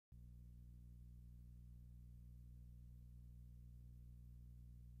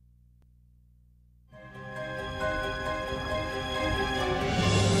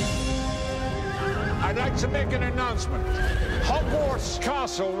to make an announcement. Hogwarts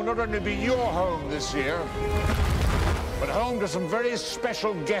Castle will not only be your home this year, but home to some very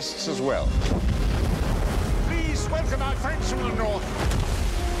special guests as well. Please welcome our friends from the north,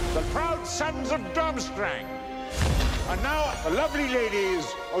 the proud sons of Durmstrang. And now, the lovely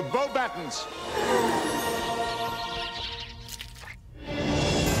ladies of Beauxbatons.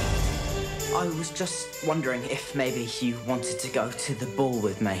 I was just wondering if maybe you wanted to go to the ball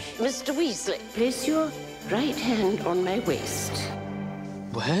with me. Mr. Weasley, place your right hand on my waist.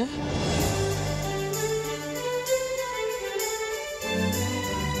 Where?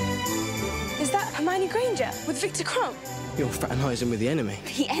 Is that Hermione Granger with Victor Crumb? You're fraternising with the enemy.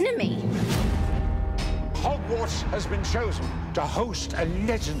 The enemy? Hogwarts has been chosen to host a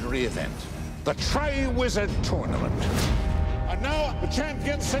legendary event, the Triwizard Tournament. And now, the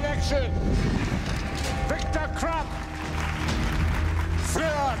champion selection. Victor Crumb,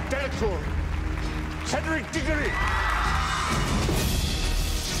 Fleur Delcourt, Cedric Diggory,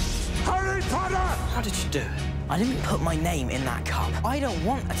 Harry Potter! How did you do it? I didn't put my name in that cup. I don't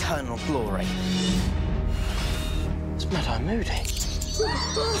want eternal glory. It's Mad-Eye Moody.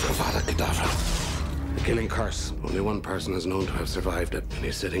 Avada Kedavra. The killing curse. Only one person is known to have survived it, and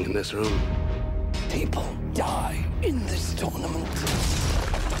he's sitting in this room. People die in this tournament.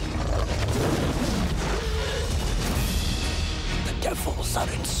 The devils are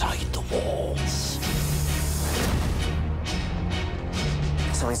inside the walls.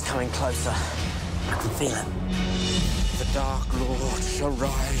 Something's coming closer. I can feel it. The Dark Lord shall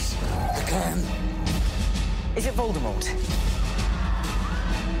rise again. Is it Voldemort?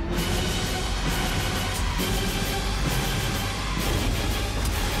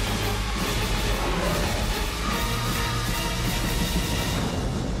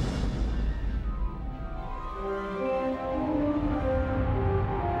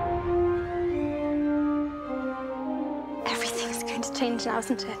 Everything's going to change now,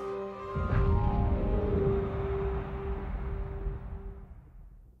 isn't it?